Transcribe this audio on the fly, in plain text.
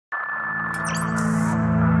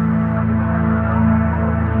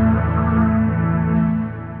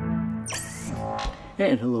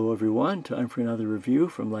And hello everyone, time for another review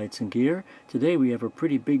from Lights and Gear. Today we have a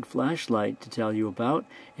pretty big flashlight to tell you about,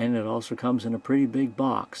 and it also comes in a pretty big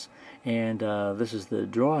box. And this is the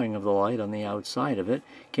drawing of the light on the outside of it.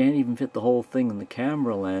 Can't even fit the whole thing in the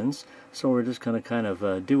camera lens, so we're just going to kind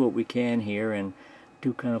of do what we can here and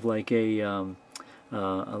do kind of like a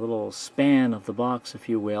little span of the box, if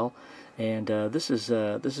you will. And this is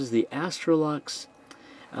the Astrolux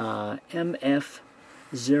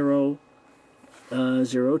MF02.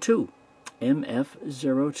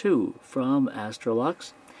 MF02 from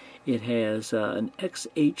Astrolux. It has an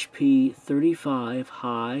XHP35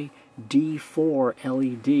 Hi D4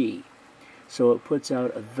 LED, so it puts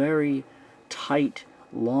out a very tight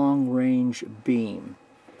long-range beam.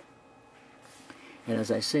 And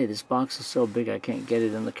as I say, this box is so big I can't get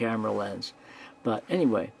it in the camera lens. But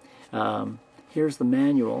anyway, here's the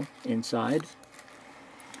manual inside.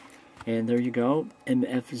 And there you go,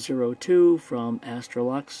 MF02 from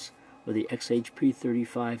Astrolux with the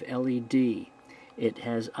XHP35 LED. It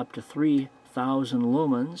has up to 3,000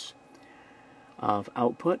 lumens of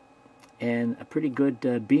output and a pretty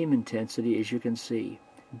good beam intensity, as you can see.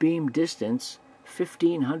 Beam distance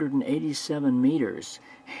 1,587 meters,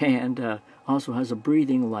 and also has a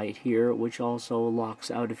breathing light here, which also locks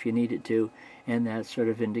out if you need it to, and that sort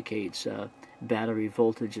of indicates battery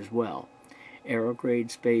voltage as well.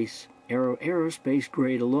 Aerospace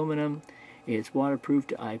grade aluminum. It's waterproof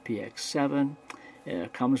to IPX7.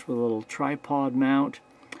 It comes with a little tripod mount,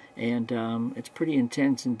 and it's pretty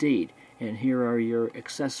intense indeed. And here are your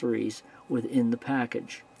accessories within the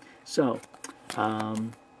package. So,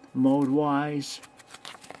 mode-wise,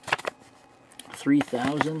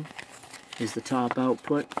 3,000 is the top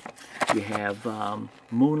output. You have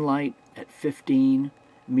moonlight at 15,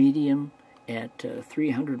 medium at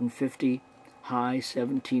 350, high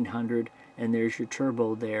 1700, and there's your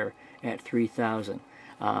turbo there at 3000.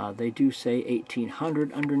 They do say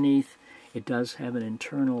 1800 underneath. It does have an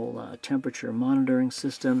internal temperature monitoring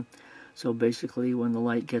system, so basically when the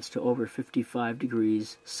light gets to over 55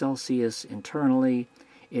 degrees Celsius internally,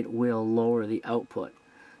 it will lower the output.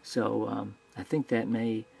 So I think that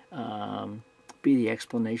may be the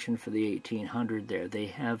explanation for the 1800 there. They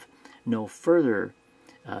have no further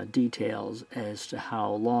details as to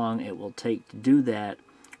how long it will take to do that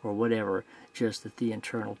or whatever, just that the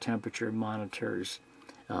internal temperature monitors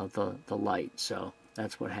the light. So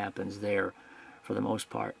that's what happens there for the most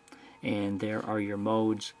part. And there are your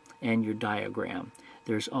modes and your diagram.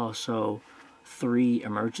 There's also 3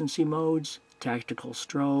 emergency modes: tactical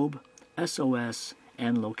strobe, SOS,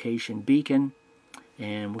 and location beacon.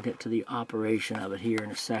 And we'll get to the operation of it here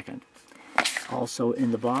in a second. Also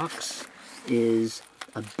in the box is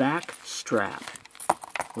a back strap,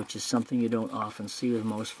 which is something you don't often see with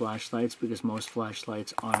most flashlights, because most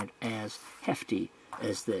flashlights aren't as hefty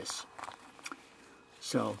as this.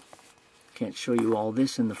 So, can't show you all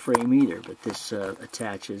this in the frame either, but this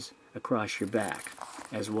attaches across your back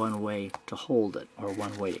as one way to hold it, or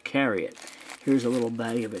one way to carry it. Here's a little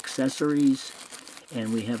bag of accessories,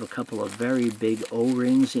 and we have a couple of very big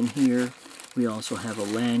O-rings in here. We also have a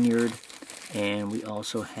lanyard, and we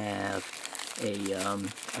also have a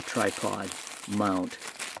tripod mount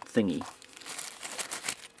thingy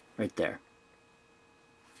right there.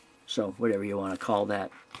 So whatever you want to call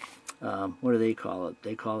that. What do they call it?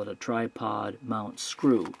 They call it a tripod mount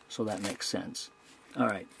screw, so that makes sense.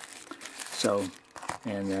 Alright, so,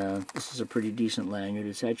 and this is a pretty decent lanyard.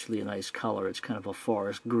 It's actually a nice color. It's kind of a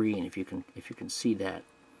forest green, if you can see that.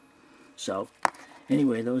 So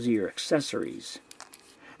anyway, those are your accessories.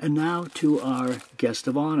 And now to our guest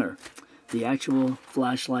of honor, the actual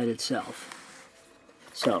flashlight itself.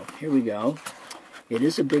 So here we go. It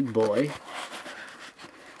is a big boy,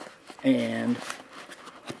 and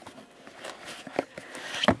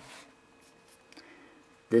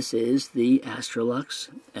this is the Astrolux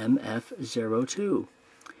MF02.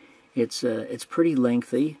 It's pretty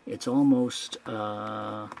lengthy. It's almost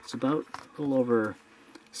it's about a little over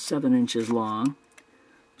 7 inches long.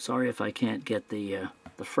 Sorry if I can't get the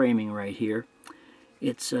framing right here.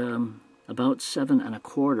 It's about 7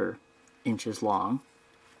 1/4 inches long,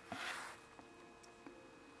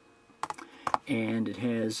 and it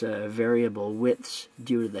has variable widths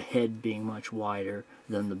due to the head being much wider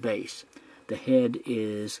than the base. The head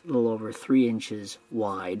is a little over 3 inches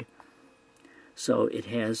wide, so it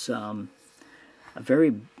has a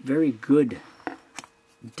very, very good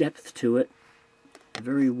depth to it, a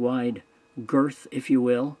very wide girth, if you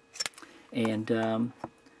will, and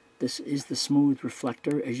this is the smooth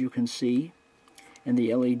reflector, as you can see, and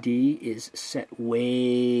the LED is set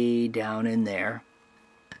way down in there.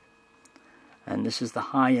 And this is the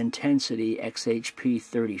high intensity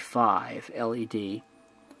XHP35 LED,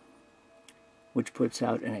 which puts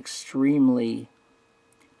out an extremely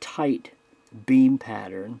tight beam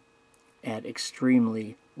pattern at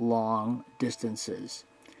extremely long distances.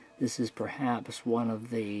 This is perhaps one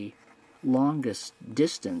of the longest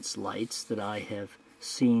distance lights that I have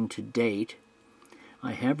seen to date.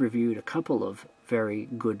 I have reviewed a couple of very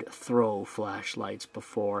good throw flashlights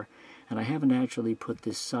before, and I haven't actually put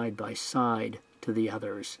this side by side to the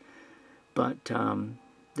others, but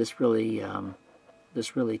this really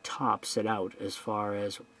tops it out as far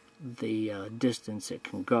as the distance it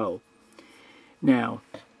can go. Now,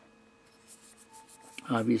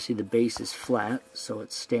 obviously the base is flat, so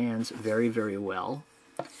it stands very, very well.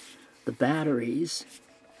 The batteries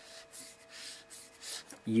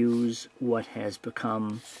use what has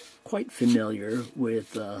become quite familiar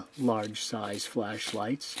with large size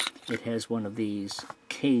flashlights. It has one of these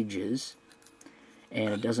cages,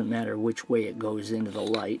 and it doesn't matter which way it goes into the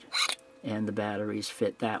light, and the batteries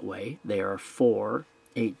fit that way. They are 4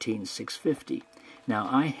 18650. Now,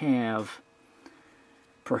 I have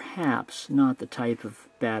perhaps not the type of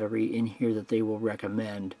battery in here that they will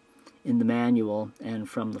recommend. In the manual and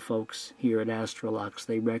from the folks here at Astrolux,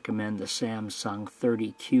 they recommend the Samsung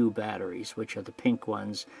 30Q batteries, which are the pink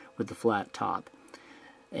ones with the flat top.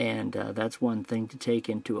 And that's one thing to take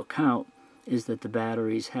into account, is that the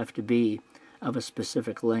batteries have to be of a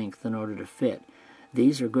specific length in order to fit.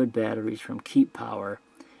 These are good batteries from Keep Power,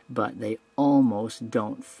 but they almost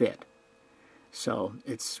don't fit. So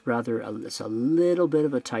it's it's a little bit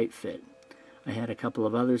of a tight fit. I had a couple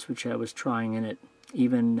of others which I was trying in it.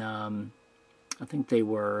 Even, I think they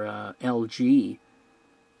were LG, I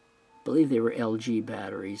believe they were LG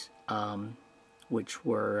batteries, which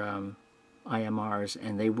were IMRs,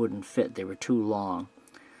 and they wouldn't fit. They were too long.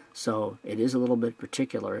 So it is a little bit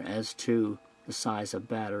particular as to the size of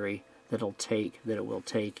battery that it will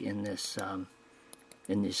take in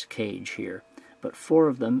this cage here. But 4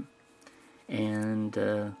 of them, and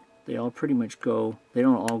they all pretty much go, they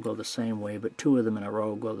don't all go the same way, but 2 of them in a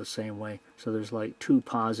row go the same way. So there's like 2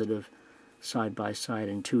 positive side by side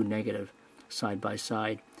and 2 negative side by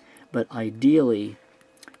side. But ideally,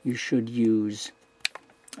 you should use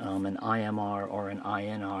an IMR or an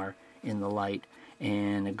INR in the light.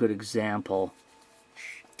 And a good example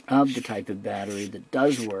of the type of battery that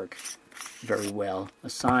does work very well,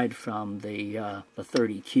 aside from the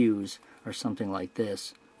 30Qs, or something like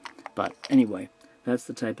this. But anyway, that's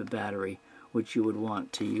the type of battery which you would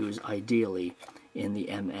want to use ideally in the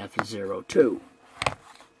MF02.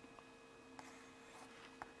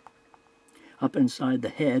 Up inside the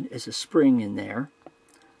head is a spring in there,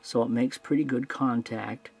 so it makes pretty good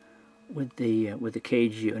contact with the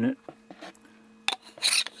cage unit.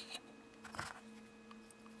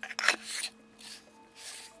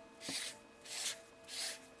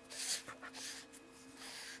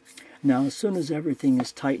 Now, as soon as everything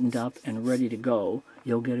is tightened up and ready to go,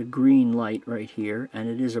 you'll get a green light right here, and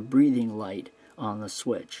it is a breathing light on the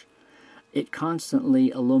switch. It constantly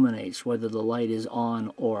illuminates whether the light is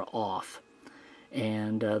on or off.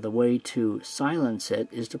 And the way to silence it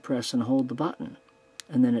is to press and hold the button.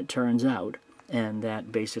 And then it turns out, and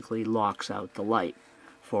that basically locks out the light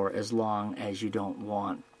for as long as you don't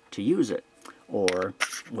want to use it, or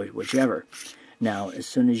whichever. Now, as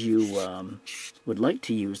soon as you would like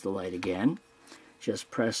to use the light again, just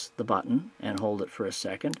press the button and hold it for a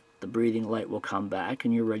second. The breathing light will come back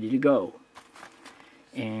and you're ready to go.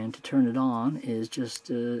 And to turn it on is just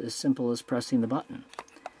as simple as pressing the button.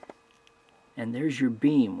 And there's your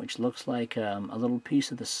beam, which looks like a little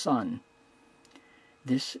piece of the sun.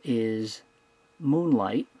 This is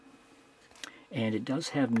moonlight, and it does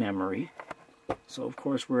have memory. So, of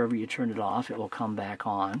course, wherever you turn it off, it will come back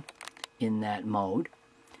on in that mode.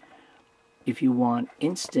 If you want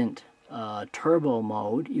instant turbo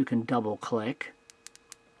mode, you can double click,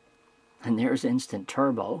 and there's instant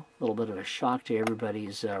turbo. A little bit of a shock to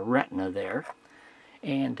everybody's retina there.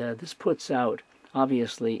 And this puts out,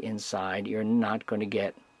 obviously inside you're not going to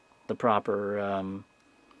get the proper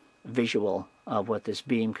visual of what this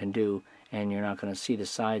beam can do, and you're not going to see the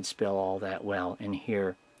side spill all that well in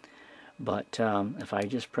here. But if I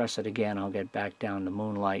just press it again, I'll get back down to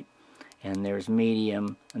moonlight. And there's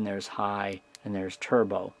medium, and there's high, and there's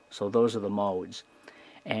turbo. So those are the modes.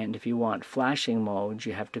 And if you want flashing modes,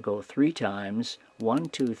 you have to go 3 times, 1,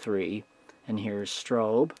 2, 3, and here's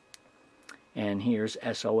strobe, and here's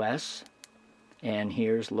SOS, and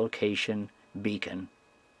here's location beacon.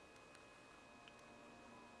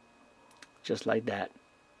 Just like that.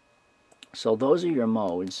 So those are your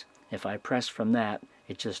modes. If I press from that,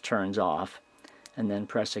 it just turns off, and then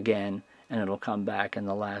press again, and it'll come back in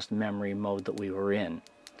the last memory mode that we were in.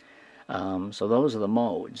 So those are the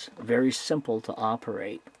modes. Very simple to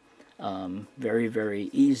operate. Very, very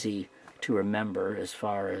easy to remember as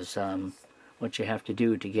far as what you have to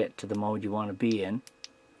do to get to the mode you want to be in.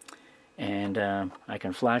 And I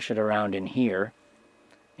can flash it around in here,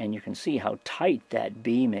 and you can see how tight that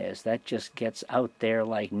beam is. That just gets out there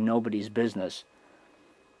like nobody's business.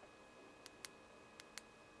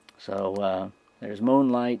 So there's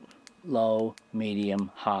moonlight, low,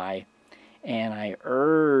 medium, high. And I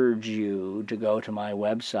urge you to go to my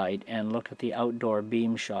website and look at the outdoor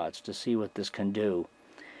beam shots to see what this can do.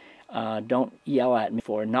 Don't yell at me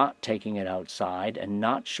for not taking it outside and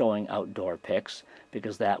not showing outdoor pics,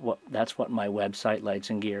 because that's what my website Lights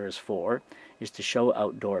and Gear is for, is to show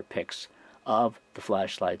outdoor pics of the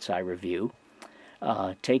flashlights I review.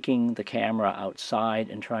 Taking the camera outside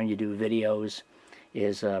and trying to do videos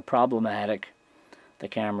is problematic. The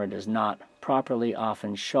camera does not properly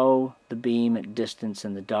often show the beam at distance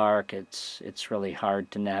in the dark. It's really hard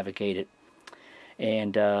to navigate it.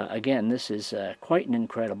 And again, this is quite an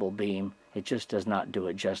incredible beam. It just does not do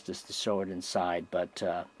it justice to show it inside. But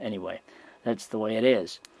anyway, that's the way it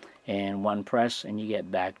is. And one press and you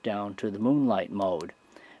get back down to the moonlight mode.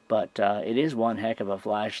 But it is one heck of a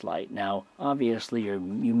flashlight. Now, obviously, you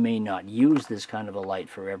may not use this kind of a light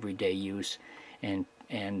for everyday use, and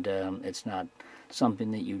it's not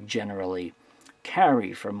something that you generally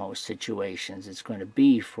carry for most situations. It's going to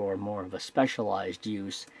be for more of a specialized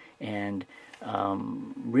use, and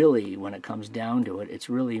really, when it comes down to it, it's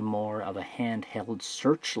really more of a handheld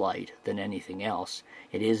searchlight than anything else.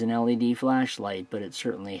 It is an LED flashlight, but it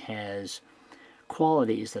certainly has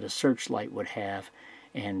qualities that a searchlight would have,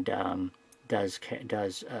 and does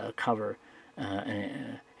cover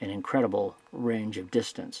an incredible range of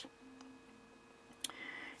distance.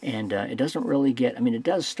 And it doesn't really get, I mean, it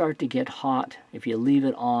does start to get hot if you leave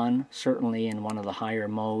it on, certainly in one of the higher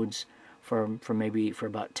modes, for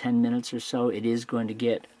about 10 minutes or so. It is going to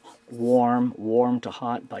get warm to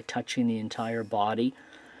hot by touching the entire body,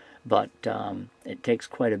 but it takes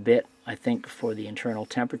quite a bit, I think, for the internal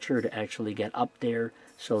temperature to actually get up there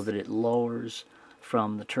so that it lowers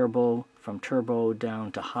from turbo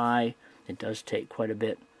down to high. It does take quite a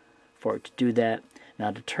bit for it to do that.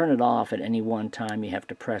 Now, to turn it off at any one time, you have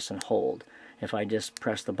to press and hold. If I just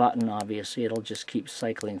press the button, obviously it'll just keep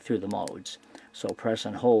cycling through the modes. So press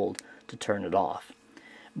and hold to turn it off.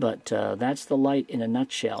 But that's the light in a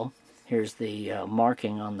nutshell. Here's the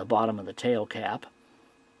marking on the bottom of the tail cap.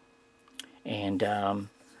 And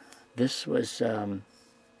this was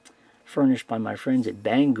furnished by my friends at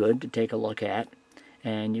Banggood to take a look at.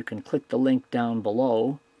 And you can click the link down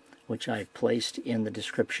below, which I've placed in the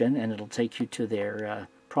description, and it'll take you to their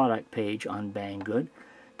product page on Banggood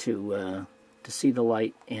to see the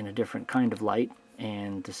light in a different kind of light,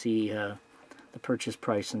 and to see the purchase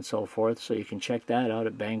price and so forth. So you can check that out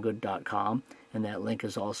at banggood.com, and that link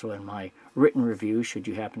is also in my written review should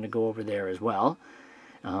you happen to go over there as well,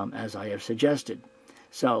 as I have suggested.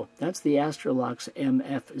 So that's the Astrolux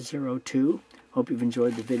MF02. Hope you've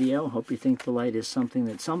enjoyed the video. Hope you think the light is something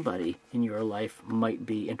that somebody in your life might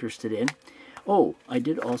be interested in. Oh, I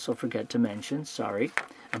did also forget to mention, sorry,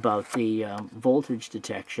 about the voltage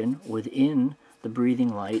detection within the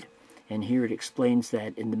breathing light. And here it explains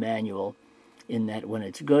that in the manual, in that when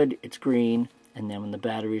it's good, it's green, and then when the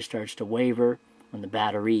battery starts to waver, when the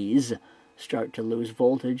batteries start to lose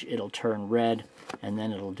voltage, it'll turn red, and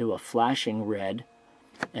then it'll do a flashing red,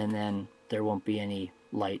 and then there won't be any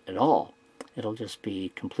light at all. It'll just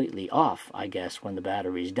be completely off, I guess, when the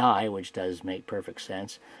batteries die, which does make perfect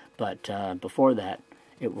sense. But before that,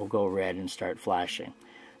 it will go red and start flashing.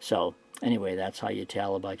 So anyway, that's how you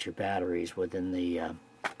tell about your batteries within the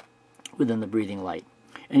breathing light.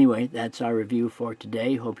 Anyway, that's our review for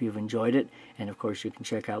today. Hope you've enjoyed it. And of course, you can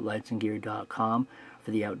check out lightsandgear.com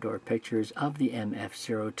for the outdoor pictures of the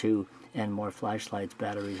MF02 and more flashlights,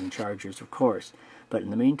 batteries, and chargers, of course. But in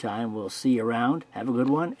the meantime, we'll see you around. Have a good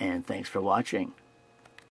one, and thanks for watching.